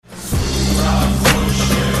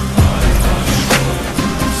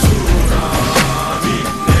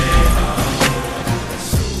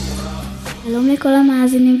לכל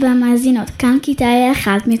המאזינים והמאזינות, כאן כיתה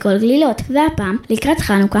אחת מכל גלילות, והפעם, לקראת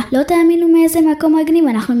חנוכה, לא תאמינו מאיזה מקום מגניב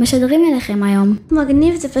אנחנו משדרים אליכם היום.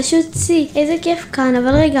 מגניב, זה פשוט צי, איזה כיף כאן,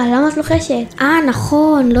 אבל רגע, למה את לוחשת?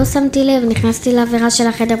 נכון, לא שמתי לב, נכנסתי לעבירה של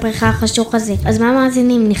החדר בריחה החשוך הזה. אז מה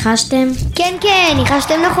מאזינים, ניחשתם? כן,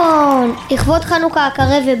 ניחשתם נכון. לכבוד חנוכה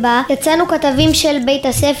הקרב ובא, יצאנו כתבים של בית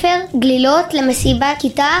הספר, גלילות, למסיבת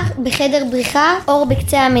כיתה, בחדר בריחה, אור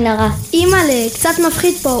בקצה המנהרה. אימא'לה, קצת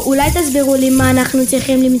מפחיד פה, אולי תסבירו לי מה אנחנו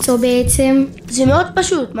צריכים למצוא בעצם? זה מאוד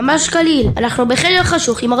פשוט, ממש קליל. אנחנו בחדר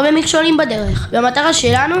חשוך עם הרבה מכשולים בדרך, והמטרה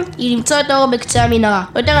שלנו היא למצוא את האור בקצה המנהרה.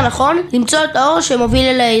 יותר נכון, למצוא את האור שמוביל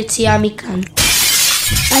אל היציאה מכאן.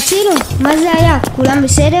 הצילו, מה זה היה? כולם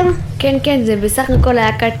בסדר? כן, זה בסך הכל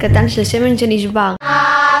היה קט קטן של שמן שנשבר.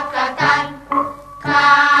 קטן,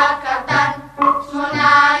 8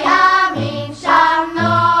 ימים שם לא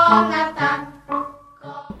נתן.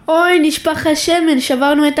 אוי, נשפך השמן,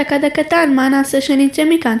 שברנו את הכד הקטן, מה נעשה שנצא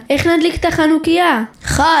מכאן? איך נדליק את החנוכיה?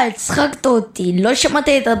 הצחקת אותי, לא שמעת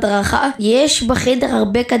את הדרכה? יש בחדר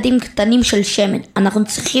הרבה כדים קטנים של שמן. אנחנו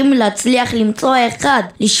צריכים להצליח למצוא אחד,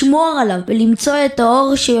 לשמור עליו ולמצוא את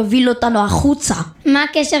האור שיוביל אותנו החוצה. מה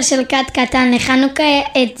הקשר של קט קטן לחנוכה?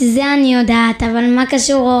 את זה אני יודעת, אבל מה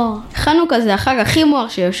קשור אור? חנוכה זה החג הכי מואר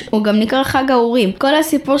שיש, הוא גם נקרא חג האורים. כל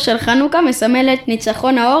הסיפור של חנוכה מסמל את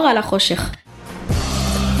ניצחון האור על החושך.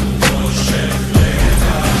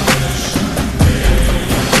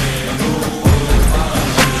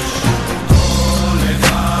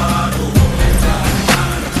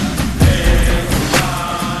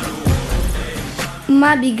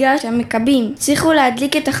 מה בגלל שהמכבים צריכו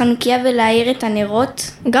להדליק את החנוכיה ולהאיר את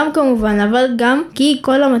הנרות? גם כמובן, אבל גם כי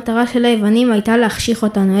כל המטרה של היוונים הייתה להחשיך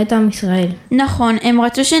אותנו, את עם ישראל. נכון, הם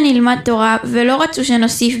רצו שנלמד תורה ולא רצו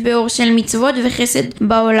שנוסיף באור של מצוות וחסד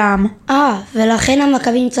בעולם. ולכן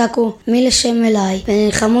המכבים צעקו מי לשם אליי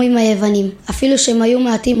ונלחמו עם היוונים, אפילו שהם היו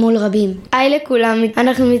מעטים מול רבים. היי לכולם,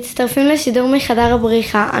 אנחנו מצטרפים לשידור מחדר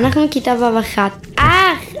הבריחה, אנחנו כיתה ו1.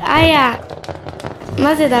 איה,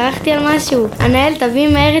 מה זה, דרכתי על משהו. הנהל, תביא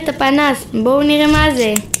מהר את הפנס, בואו נראה מה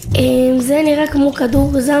זה. זה נראה כמו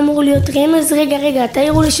כדור, זה אמור להיות רמז. רגע,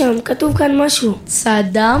 תאירו לי שם, כתוב כאן משהו.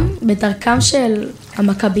 צעדם בדרכם של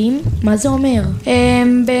המכבים? מה זה אומר?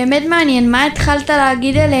 באמת מעניין, מה התחלת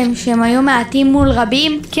להגיד עליהם, שהם היו מעטים מול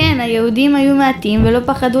רבים? כן, היהודים היו מעטים ולא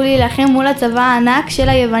פחדו להילחם מול הצבא הענק של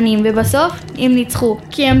היוונים, ובסוף הם ניצחו,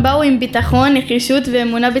 כי הם באו עם ביטחון, נחישות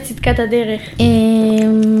ואמונה בצדקת הדרך.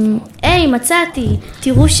 היי, מצאתי,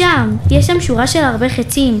 תראו שם, יש שם שורה של הרבה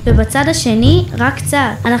חצים, ובצד השני רק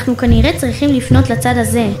צד. אנחנו כנראה צריכים לפנות לצד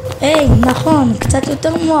הזה. נכון, קצת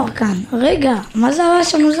יותר מואר כאן. רגע, מה זה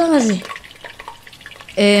הרעש המוזר הזה?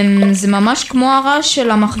 זה ממש כמו הרעש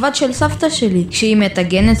של המחבת של סבתא שלי כשהיא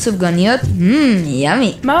מטגנת סופגניות.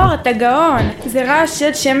 ימי. מאור, אתה גאון. זה רעש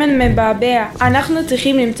של שמן מבעבע. אנחנו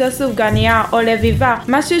צריכים למצוא סופגניה או לביבה,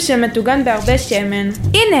 משהו שמטוגן בהרבה שמן.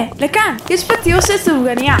 הנה, לכאן, יש פה ציור של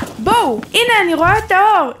סופגניה. בואו, הנה אני רואה את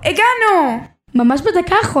האור. הגענו! ממש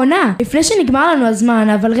בדקה האחרונה, לפני שנגמר לנו הזמן,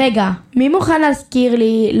 אבל רגע, מי מוכן להזכיר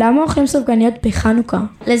לי למה אוכלים סופגניות בחנוכה?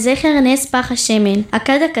 לזכר נס פח השמן,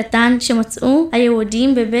 הכד הקטן שמצאו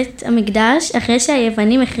היהודים בבית המקדש אחרי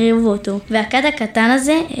שהיוונים החריבו אותו, והכד הקטן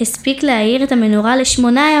הזה הספיק להאיר את המנורה ל8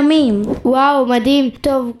 ימים. וואו, מדהים.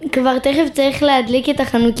 טוב, כבר תכף צריך להדליק את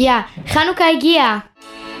החנוכיה. חנוכה הגיע.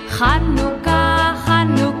 חנוכה,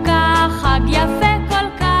 חג יפה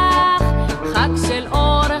כל כך, חג של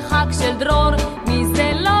אור, חג של דרור, מי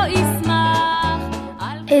זה לא ישמח.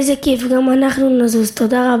 איזה כיף, גם אנחנו נזוז.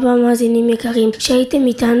 תודה רבה מאזינים יקרים שהייתם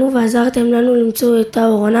איתנו ועזרתם לנו למצוא את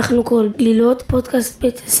האור. אנחנו כל גלילות, פודקאסט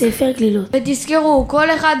בית הספר גלילות. ותזכרו, כל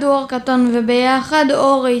אחד הוא אור קטן וביחד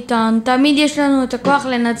אור איתן. תמיד יש לנו את הכוח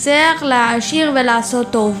לנצח, להעשיר ולעשות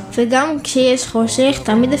טוב. וגם כשיש חושך,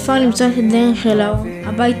 תמיד אפשר למצוא את הדרך של האור.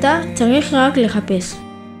 הביתה צריך רק לחפש.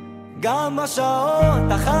 גם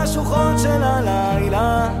בשעות החשוכות של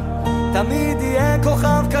הלילה תמיד יהיה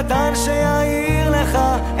כוכב קטן שיעיר לך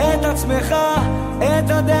את עצמך, את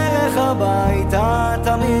הדרך הביתה.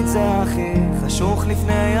 תמיד זה הכי חשוך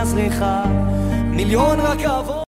לפני הזריחה, מיליון רכבות